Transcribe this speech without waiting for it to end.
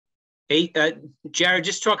Hey, Jared,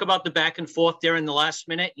 just talk about the back and forth there in the last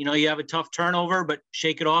minute. You know, you have a tough turnover, but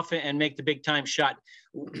shake it off and make the big time shot.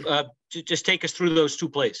 Just take us through those two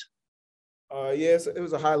plays. Yes, it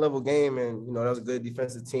was a high level game, and that was a good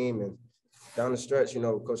defensive team. And down the stretch,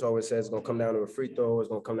 coach always says it's gonna come down to a free throw, it's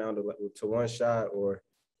gonna come down to one shot, or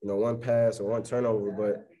one pass or one turnover.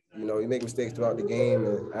 But you make mistakes throughout the game,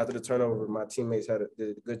 and after the turnover, my teammates did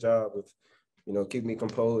a good job of keeping me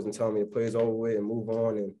composed and telling me the play is over with and move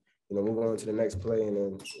on, and move on to the next play. And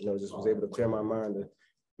then just was able to clear my mind to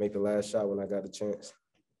make the last shot when I got the chance.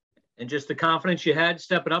 And just the confidence you had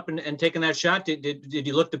stepping up and taking that shot. Did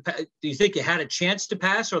you look to? Do you think you had a chance to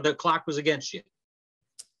pass, or the clock was against you?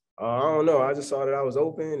 I don't know. I just saw that I was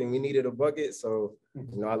open and we needed a bucket, so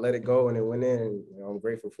I let it go and it went in. And I'm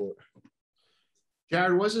grateful for it.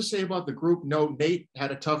 Jared, what does it say about the group? No, Nate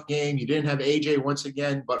had a tough game. You didn't have AJ once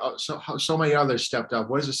again, but so many others stepped up.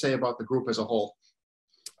 What does it say about the group as a whole?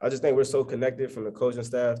 I just think we're so connected, from the coaching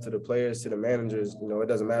staff to the players to the managers. It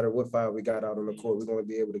doesn't matter what five we got out on the court. We're going to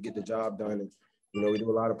be able to get the job done. And, we do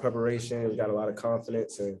a lot of preparation. We got a lot of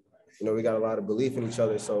confidence, and, we got a lot of belief in each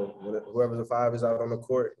other. So whoever the five is out on the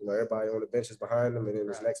court, everybody on the bench is behind them, and then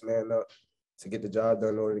this next man up to get the job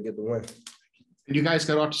done in order to get the win. And you guys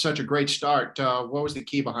got off to such a great start. What was the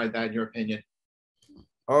key behind that, in your opinion?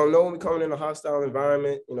 I don't know. When we coming in a hostile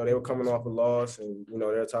environment, they were coming off a loss, and,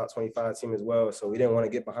 they're a top 25 team as well. So we didn't want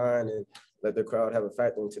to get behind and let the crowd have a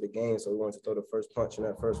factor into the game. So we wanted to throw the first punch in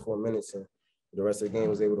that first 4 minutes, and the rest of the game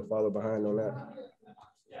was able to follow behind on that.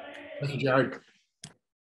 Thank you, Jared.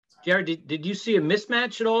 Jared, did you see a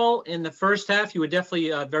mismatch at all in the first half? You were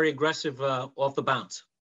definitely very aggressive off the bounce.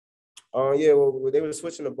 Yeah, well, they were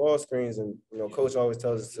switching the ball screens, and, coach always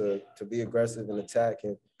tells us to be aggressive and attack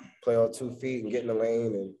and play on 2 feet and get in the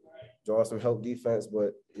lane and draw some help defense.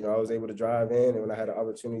 But, I was able to drive in, and when I had an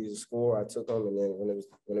opportunity to score, I took them. And then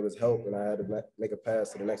when it was help and I had to make a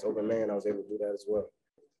pass to the next open man, I was able to do that as well.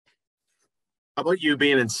 How about you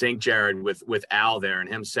being in sync, Jared, with Al there and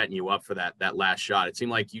him setting you up for that last shot? It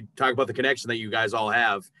seemed like you talk about the connection that you guys all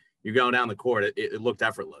have. You're going down the court. It looked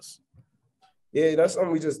effortless. Yeah, that's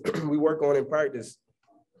something we work on in practice.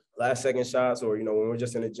 Last second shots, or, when we're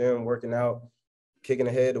just in the gym working out, kicking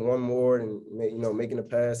ahead to one more and, making a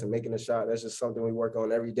pass and making a shot. That's just something we work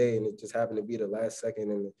on every day. And it just happened to be the last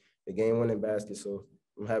second and the game winning basket. So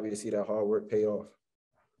I'm happy to see that hard work pay off.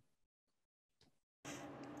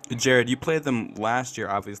 Jared, you played them last year,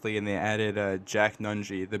 obviously, and they added Jack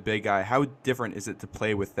Nungy, the big guy. How different is it to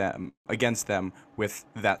play with them, against them, with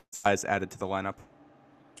that size added to the lineup?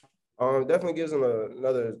 Definitely gives them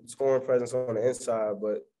another scoring presence on the inside,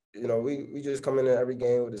 but we just come in every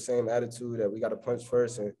game with the same attitude that we got to punch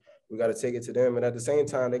first and we got to take it to them. And at the same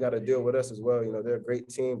time, they got to deal with us as well. They're a great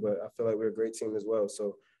team, but I feel like we're a great team as well.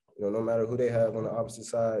 So, no matter who they have on the opposite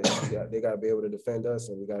side, they got to be able to defend us,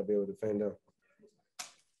 and we got to be able to defend them.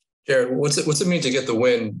 Jared, what's it mean to get the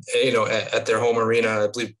win, at their home arena? I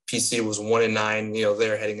believe PC was 1-9,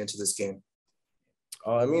 they're heading into this game.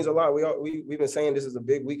 It means a lot. We've been saying this is a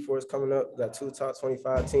big week for us coming up. We got 2 top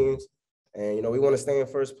 25 teams. And, we want to stay in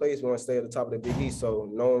first place. We want to stay at the top of the Big East. So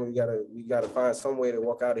knowing we gotta find some way to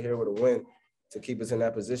walk out of here with a win to keep us in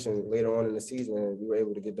that position later on in the season. And we were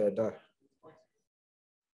able to get that done.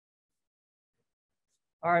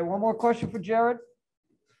 All right, one more question for Jared.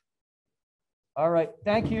 All right,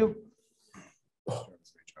 thank you.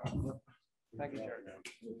 Thank you, Jared.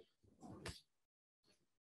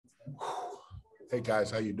 Hey guys,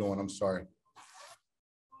 how you doing? I'm sorry.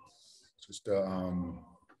 Just a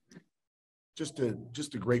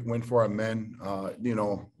great win for our men.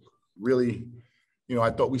 Really, I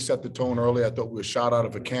thought we set the tone early. I thought we were shot out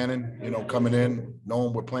of a cannon, coming in,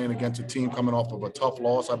 knowing we're playing against a team coming off of a tough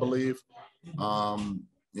loss, I believe.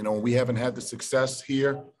 We haven't had the success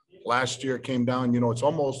here. Last year it came down, it's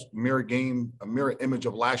almost a mirror image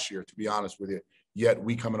of last year, to be honest with you. Yet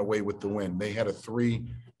we coming away with the win. They had a 3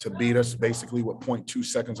 to beat us, basically with 0.2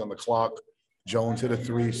 seconds on the clock. Jones hit a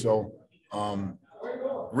 3. So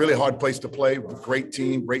really hard place to play. Great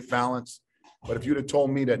team, great balance. But if you'd have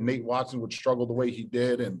told me that Nate Watson would struggle the way he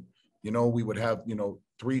did, and we would have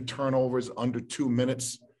 3 turnovers under 2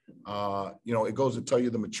 minutes, it goes to tell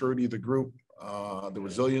you the maturity of the group, the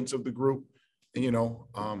resilience of the group. And,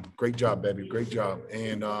 great job, baby. Great job.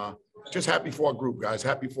 And just happy for our group, guys.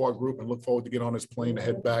 Happy for our group, and look forward to get on this plane to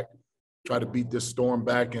head back, try to beat this storm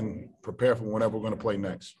back, and prepare for whenever we're going to play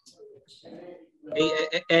next.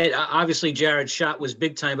 Ed, obviously Jared's shot was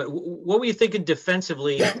big time, but what were you thinking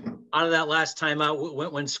defensively out of that last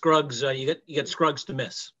timeout when Scruggs, you get Scruggs to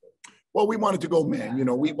miss? Well, we wanted to go man.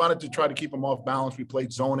 We wanted to try to keep them off balance. We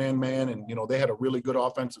played zone and man, and, they had a really good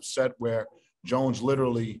offensive set where Jones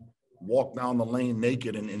literally walk down the lane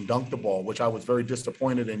naked and dunk the ball, which I was very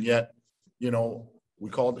disappointed in. Yet, we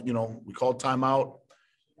called timeout.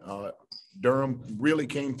 Durham really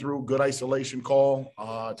came through, good isolation call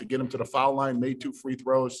to get him to the foul line, made 2 free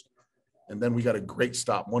throws. And then we got a great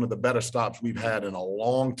stop, one of the better stops we've had in a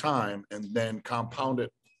long time, and then compounded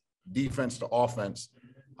defense to offense.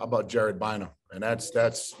 How about Jared Bynum? And that's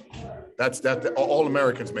all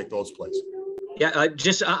Americans make those plays. Yeah,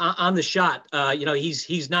 just on the shot,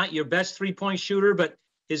 he's not your best 3-point shooter, but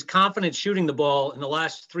his confidence shooting the ball in the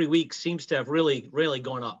last 3 weeks seems to have really, really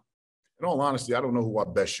gone up. In all honesty, I don't know who our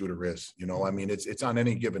best shooter is. It's on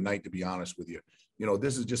any given night, to be honest with you.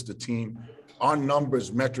 This is just a team. Our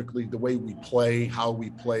numbers metrically, the way we play, how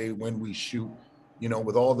we play, when we shoot,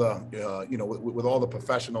 with all the, with all the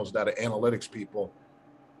professionals that are analytics people,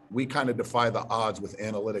 we kind of defy the odds with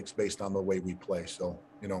analytics based on the way we play. So,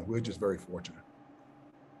 we're just very fortunate.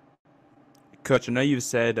 Coach, I know you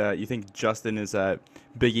said you think Justin is a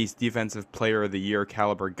Big East Defensive Player of the Year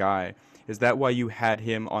caliber guy. Is that why you had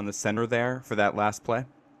him on the center there for that last play?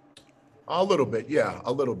 A little bit, yeah,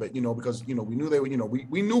 a little bit, because, we knew they were,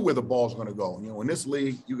 we knew where the ball's going to go. In this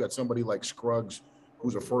league, you got somebody like Scruggs,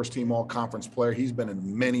 who's a first-team all-conference player. He's been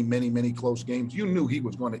in many, many, many close games. You knew he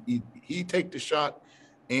was going to he take the shot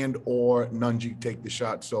and or Nunji take the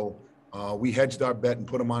shot. So we hedged our bet and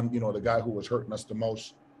put him on, the guy who was hurting us the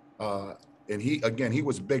most. And he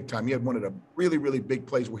was big time. He had one of the really, really big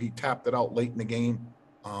plays where he tapped it out late in the game.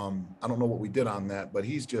 I don't know what we did on that, but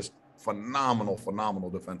he's just phenomenal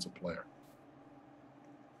defensive player.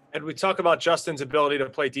 And we talk about Justin's ability to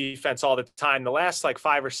play defense all the time. The last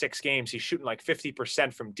 5 or 6 games, he's shooting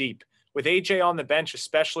 50% from deep. With AJ on the bench,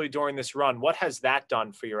 especially during this run, what has that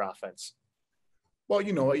done for your offense? Well,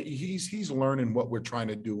 he's learning what we're trying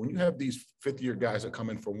to do. When you have these fifth-year guys that come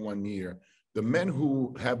in for 1 year, the men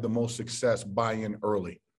who have the most success buy in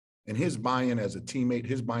early. And his buy-in as a teammate,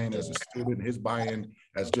 his buy-in as a student, his buy-in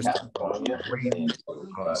as just a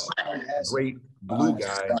great glue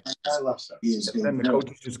guy. And then the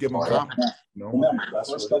coaches just give him confidence.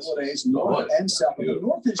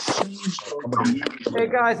 Hey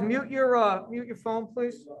guys, mute your phone,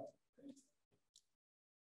 please.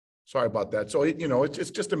 Sorry about that. So,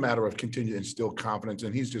 it's just a matter of continuing to instill confidence,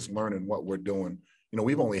 and he's just learning what we're doing.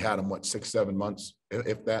 We've only had him, 6-7 months,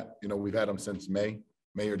 if that. We've had him since May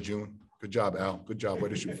or June. Good job, Al. Good job. Way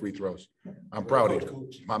to shoot free throws. I'm proud of you.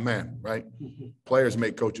 My man, right? Players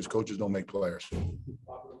make coaches. Coaches don't make players.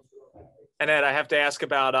 And Ed, I have to ask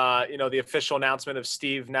about, the official announcement of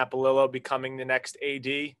Steve Napolillo becoming the next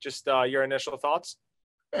AD. Just your initial thoughts?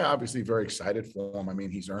 Yeah, obviously very excited for him. I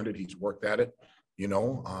mean, he's earned it. He's worked at it.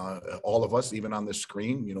 All of us, even on the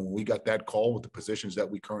screen, when we got that call with the positions that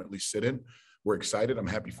we currently sit in, we're excited. I'm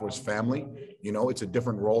happy for his family. It's a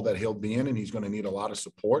different role that he'll be in, and he's going to need a lot of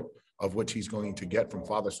support, of which he's going to get from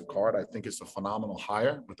Father Sicard. I think it's a phenomenal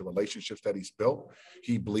hire with the relationships that he's built.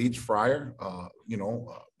 He bleeds Friar,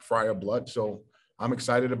 Friar blood. So I'm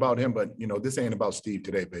excited about him, but this ain't about Steve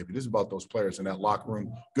today, baby. This is about those players in that locker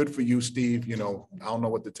room. Good for you, Steve. I don't know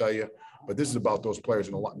what to tell you, but this is about those players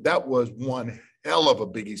in the locker. That was one hell of a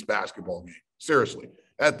Big East basketball game. Seriously,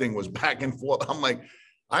 that thing was back and forth. I'm like,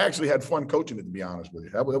 I actually had fun coaching it, to be honest with you.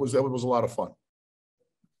 That was a lot of fun.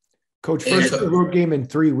 Coach, first road game in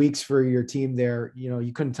 3 weeks for your team there.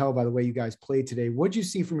 You couldn't tell by the way you guys played today. What did you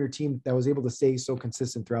see from your team that was able to stay so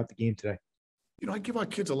consistent throughout the game today? I give our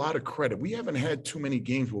kids a lot of credit. We haven't had too many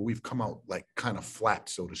games where we've come out kind of flat,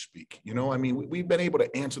 so to speak. We've been able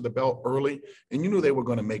to answer the bell early, and you knew they were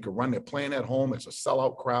going to make a run. They're playing at home. It's a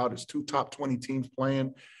sellout crowd. It's 2 top 20 teams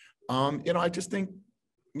playing. I just think,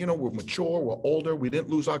 we're mature, we're older. We didn't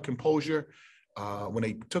lose our composure. When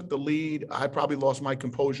they took the lead, I probably lost my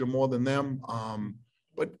composure more than them.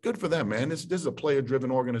 But good for them, man. This is a player-driven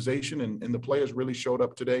organization, and the players really showed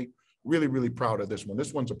up today. Really, really proud of this one.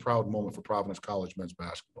 This one's a proud moment for Providence College men's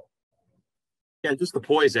basketball. Yeah, just the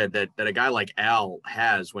poise, Ed, that a guy like Al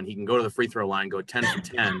has when he can go to the free throw line, go 10 for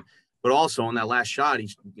 10, but also on that last shot,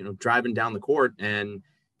 he's driving down the court, and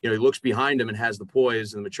he looks behind him and has the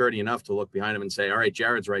poise and the maturity enough to look behind him and say, all right,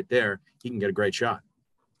 Jared's right there. He can get a great shot.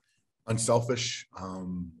 Unselfish.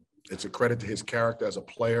 It's a credit to his character as a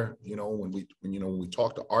player. When we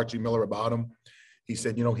talked to Archie Miller about him, he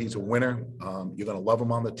said, he's a winner. You're going to love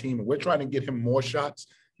him on the team. And we're trying to get him more shots.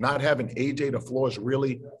 Not having AJ, the floor is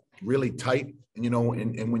really, really tight.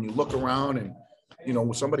 And when you look around and,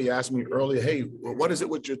 somebody asked me earlier, hey, what is it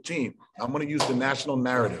with your team? I'm going to use the national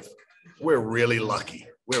narrative. We're really lucky.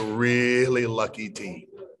 We're a really lucky team.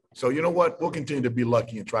 So you know what? We'll continue to be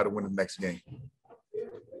lucky and try to win the next game.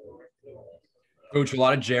 Coach, a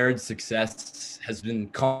lot of Jared's success has been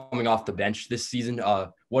coming off the bench this season.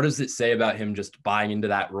 What does it say about him just buying into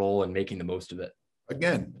that role and making the most of it?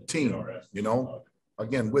 Again, team,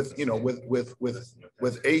 again, with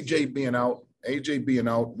AJ being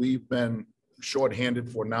out, we've been shorthanded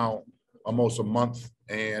for now almost a month.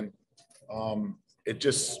 And it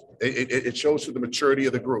shows to the maturity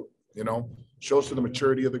of the group, shows to the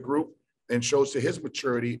maturity of the group and shows to his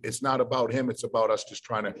maturity. It's not about him. It's about us just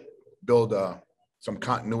trying to build some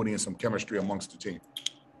continuity and some chemistry amongst the team.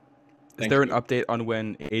 Is there an update on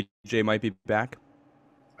when AJ might be back?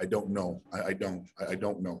 I don't know. I don't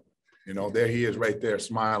know. There he is right there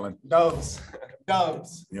smiling. Dubs. I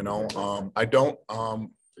don't.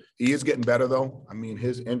 He is getting better though. I mean,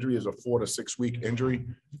 his injury is a 4 to 6 week injury.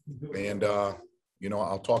 And,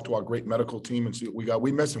 I'll talk to our great medical team and see what we got.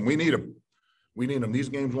 We miss him. We need him. These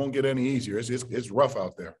games won't get any easier. It's rough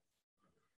out there.